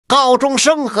高中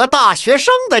生和大学生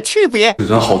的区别。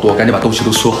人好多，赶紧把东西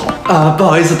都收好啊！不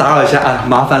好意思打扰一下啊，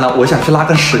麻烦了，我想去拉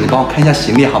个屎，你帮我看一下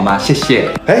行李好吗？谢谢。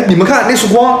哎，你们看那束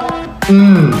光，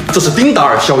这是丁达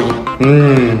尔效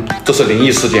应，这是灵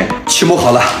异事件。期末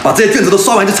考了，把这些卷子都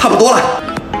刷完就差不多了。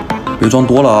别装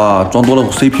多了啊，装多了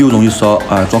CPU 容易烧，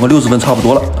哎，装个60分差不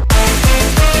多了。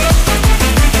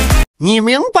你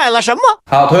明白了什么？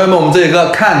好，同学们，我们这一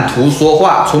个看图说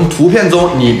话，从图片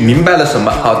中你明白了什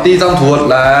么？好，第一张图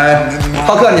来，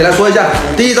浩克你来说一下，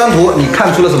第一张图你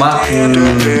看出了什么？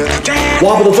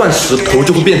挖不到钻石头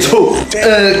就会变臭。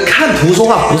看图说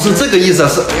话不是这个意思，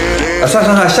是。算，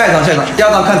下一张。第二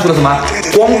张看出了什么？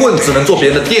光棍只能做别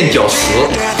人的垫脚石。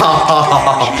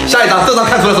好，下一张，这张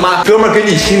看出了什么？哥们儿给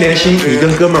你心连心，你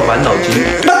跟哥们儿玩脑筋。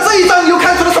那这一张你又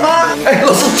看出了什么？哎，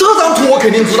老师，这张图我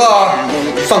肯定知道啊。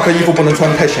上课衣服不能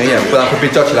穿太显眼，不然会被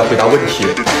叫起来回答问题。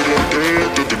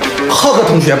浩克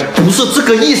同学，不是这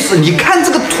个意思。你看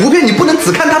这个图片，你不能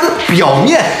只看它的表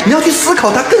面，你要去思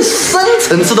考它更深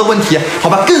层次的问题，好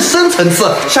吧？更深层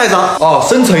次。下一张哦，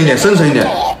深层一点。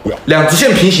两直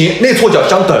线平行，内错角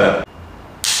相等。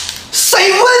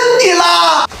谁问你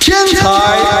啦？天才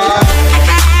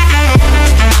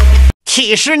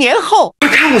70年后，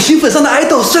看我新粉上的爱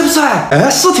豆帅不帅？哎，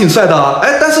是挺帅的。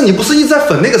哎，但是你不是一直在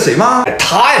粉那个谁吗？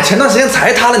他呀，前段时间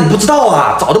才塌了，你不知道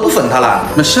啊？早都不粉他了。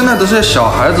那现在的这些小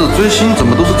孩子追星怎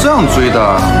么都是这样追的？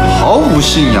毫无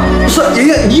信仰。不是，爷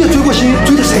爷你也追过星，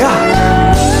追的谁啊？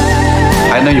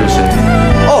还能有谁？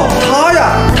哦，他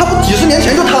呀，他不几十年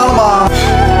前就塌了吗？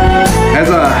孩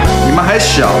子，你们还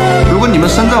小，如果你们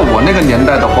生在我那个年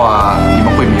代的话，你们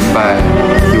会明白，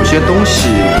有些东西，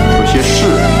有些事，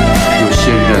有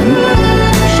些人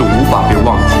是无法被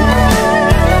忘记的。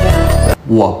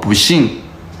我不信。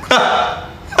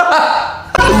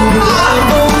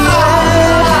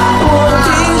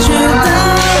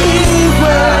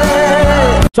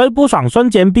最不爽瞬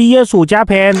间毕业暑假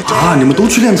篇啊！你们都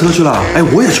去练车去了？哎，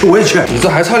我也去。你这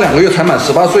还差2个月才满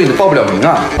18岁，你报不了名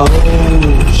啊？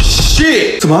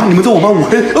是？怎么？你们在网吧我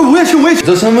也去。你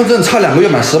这身份证差2个月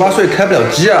满18岁开不了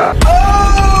机啊？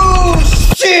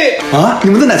啊！你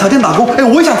们在奶茶店打工？哎，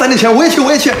我也想攒点钱，我也去。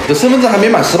你这身份证还没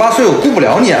满18岁，我顾不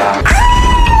了你啊！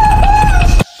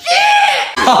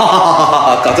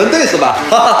搞针对是吧？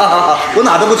我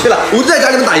哪都不去了，我就在家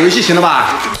里面打游戏，行了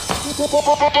吧？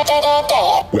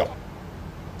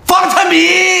方程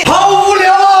比好无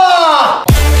聊啊！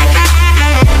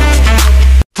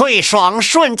最爽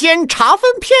瞬间查分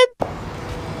篇。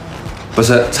不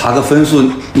是查个分数，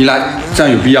你来这样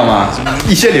有必要吗？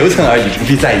一些流程而已，不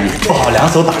必在意。不好两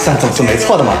手打算总是没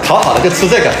错的嘛。考好了就吃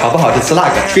这个，考不好就吃那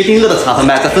个。薛定谔的查分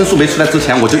班，在分数没出来之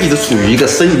前，我就一直处于一个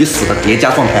生与死的叠加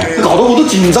状态，搞得我都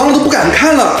紧张了，都不敢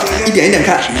看了。一点一点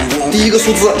看，第一个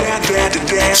数字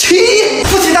7，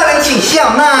父亲大人请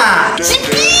笑纳。鸡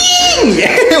逼！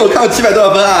我看我700多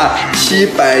少分啊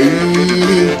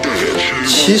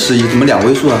？771，怎么2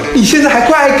位数啊？你现在还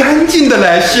怪干净的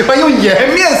嘞，喜欢用颜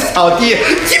面扫地。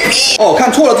鸡逼！哦，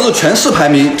看错了，这是全市排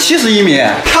名71名。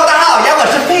考得好呀，我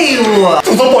是废物。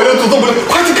祖宗保佑，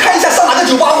快去看一下上哪个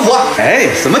985啊！哎，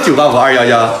什么985、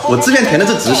211？我志愿填的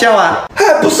是职校啊。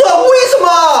哎，不是啊，为什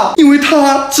么？因为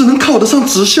他只能考得上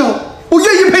职校，我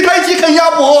愿意陪他一起啃鸭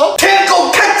脖。天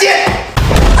狗看见。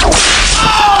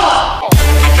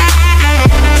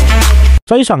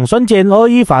最爽瞬间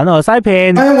21凡尔赛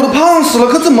篇。哎呀，我都胖死了，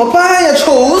可怎么办呀？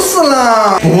丑死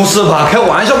了！不是吧？开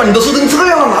玩笑吧？你都瘦成这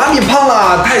样了，哪里胖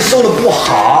了？太瘦了不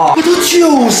好。我都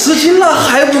90斤了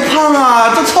还不胖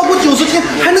啊？这超过90斤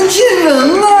还能见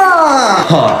人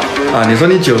啊？你说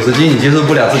你90斤，你接受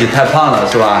不了自己太胖了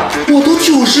是吧？我都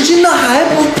90斤了还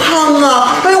不胖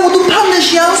啊？哎呀，我都胖得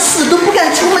想死，都不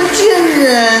敢出门见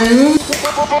人。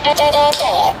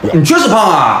你确实胖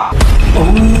啊。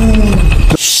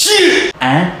是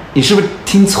啊，你是不是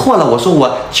听错了？我说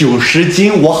我90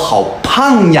斤，我好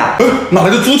胖呀！哪来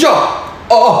的猪叫？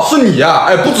哦，是你呀！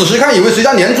哎，不仔细看，以为谁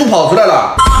家年猪跑出来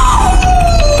了。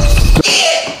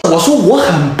我说我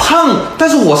很胖，但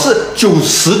是我是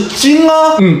90斤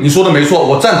啊。你说的没错，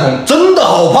我赞同，真的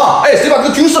好胖。哎，谁把这个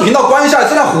军事频道关一下？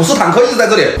这辆虎式坦克一直在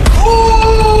这里。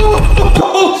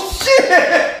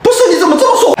不是，你怎么这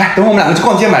么说？哎，等我们两个去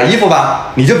逛街买衣服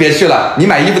吧。你就别去了，你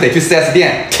买衣服得去 4S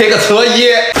店贴个车衣。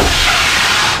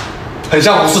很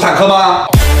像虎式坦克吗？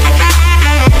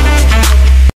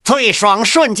最爽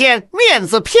瞬间面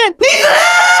子篇。你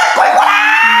滚过来！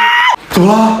怎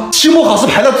么了？期末考试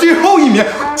排到最后一名，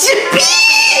鸡逼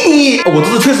你！我这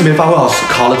次确实没发挥好，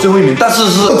考了最后一名，但是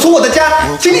从我的家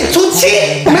请你出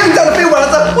去，没有你这样的废物儿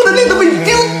子，我的脸都被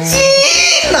丢劲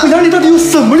呐！我养你到底有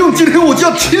什么用？今天我就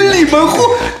要清理门户，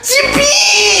击毙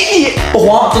你！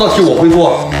黄，这道题我会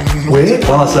做。喂，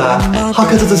王老师啊，浩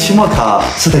克这次期末考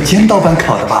是在剑道班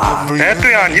考的吧？哎，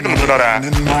对啊，你怎么知道的？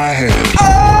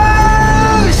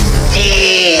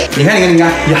你看，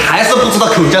你还是不知道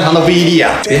口香糖的威力啊！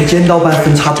连剑道班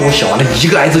分差多小啊，那一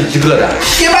个挨着一个的。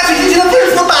先把水晶球的分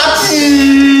数打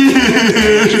起。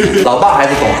老爸还是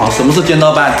懂行，什么是剑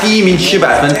道班？第一名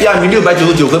700分，第二名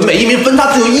699分，每一名分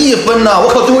差只有1分呢。我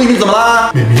考最后一名怎么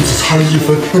啦？明明只差了1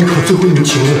分，那你考最后一名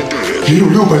请问也有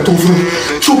600多分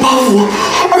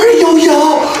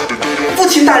，985，211。父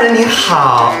亲大人您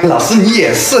好，老师你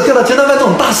也是，调到剑道班这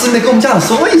种大事，你得跟我们家长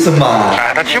说一声嘛。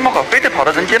哎，他期末考非得跑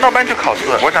到人剑道班去考试，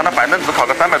我想他反正只考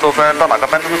个300多分，到哪个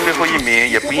班都是最后一名，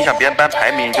也不影响别人班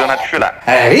排名，就让他去了。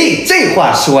哎，这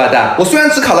话说的，我虽然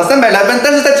只考了300来分，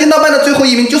但是在剑道班的最后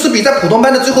一名，就是比在普通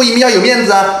班的最后一名要有面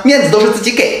子啊，面子都是自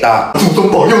己给的。祖宗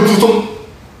保佑，祖宗！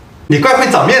你怪会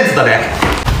长面子的嘞。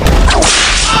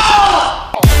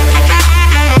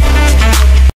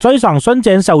追上瞬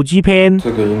间手机篇。这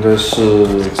个应该是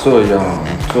这样。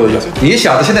你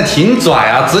小子现在挺拽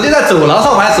啊，直接在走廊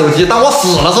上玩手机，当我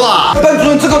死了是吧？班主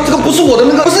任，这个不是我的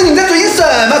那个，不是你在嘴硬什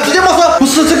么？直接没收。不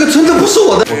是，这个真的不是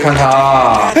我的。我看看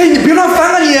啊。哎，你别乱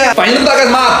翻啊你！反应那么大干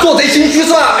什么？做贼心虚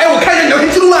是吧？哎，我看一下聊天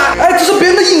记录啊。哎，这是别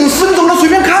人的隐私，你怎么能随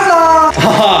便看呢？哈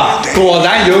哈，果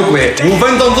然有鬼！5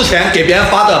分钟之前给别人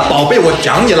发的，宝贝，我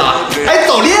想你了。哎，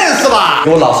早恋是吧？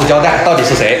给我老实交代，到底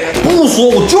是谁？不说，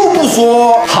我就不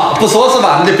说。好，不说是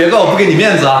吧？那就别怪我不给你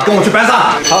面子啊！跟我去班上。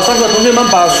好，上课同学们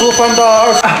把书翻到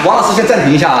20。哎，王老师先暂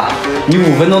停一下啊！你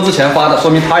5分钟之前发的，说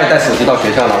明他也带手机到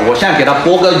学校了。我现在给他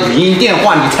拨个语音电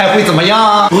话，你猜会怎么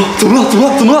样？怎么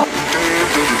了？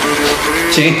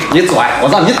行，你拽，我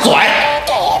让你拽。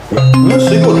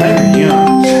谁给我弹语音啊？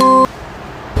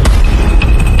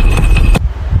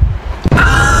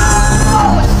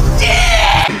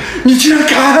你竟然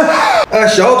敢！哎，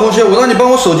小奥同学，我让你帮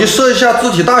我手机设一下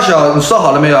字体大小，你设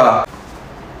好了没有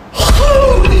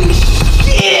？Holy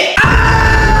shit！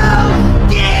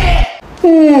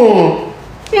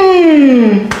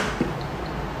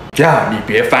 呀，你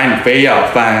别翻，你非要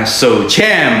翻，手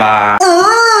欠吧？羞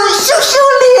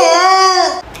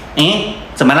脸！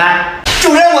怎么啦？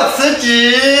主任，我辞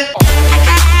职。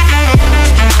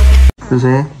是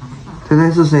谁？猜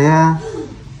猜是谁呀？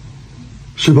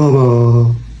是爸爸。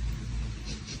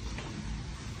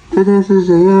猜猜是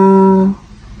谁呀？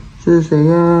是谁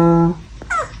呀？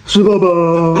是爸爸。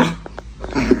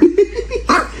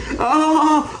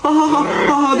好，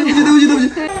对不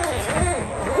起。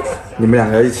你们两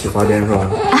个要一起发癫是吧？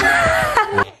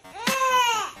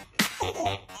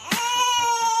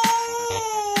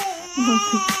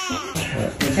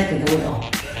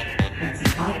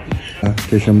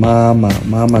这是妈妈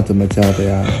怎么叫的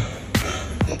呀？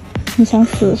你想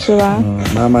死是吧？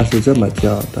妈妈是这么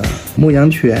叫的。牧羊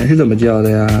犬是怎么叫的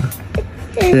呀？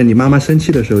是你妈妈生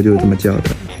气的时候就是这么叫的。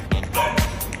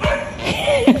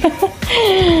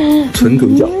纯狗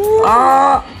叫。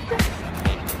啊！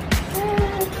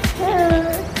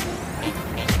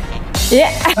耶！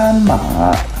斑马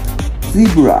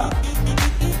 ，zebra。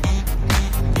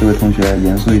这位同学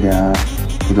严肃一点啊，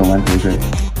不准玩口水。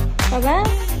好吧，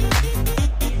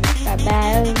拜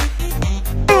拜。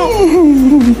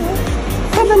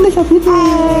看到你的小鼻子，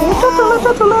抓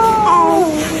走了。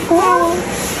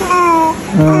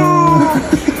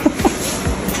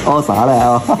哦啥来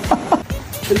啊？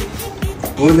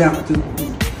不是这样，就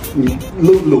你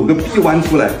搂个臂弯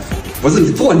出来，不是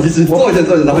你坐一下，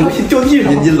然后就地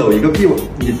上，你搂一个臂弯，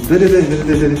你对，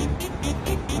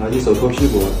啊，一手托屁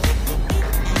股，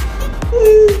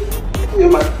你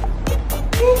妈，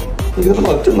你这个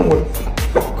好真的我，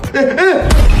别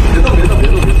动。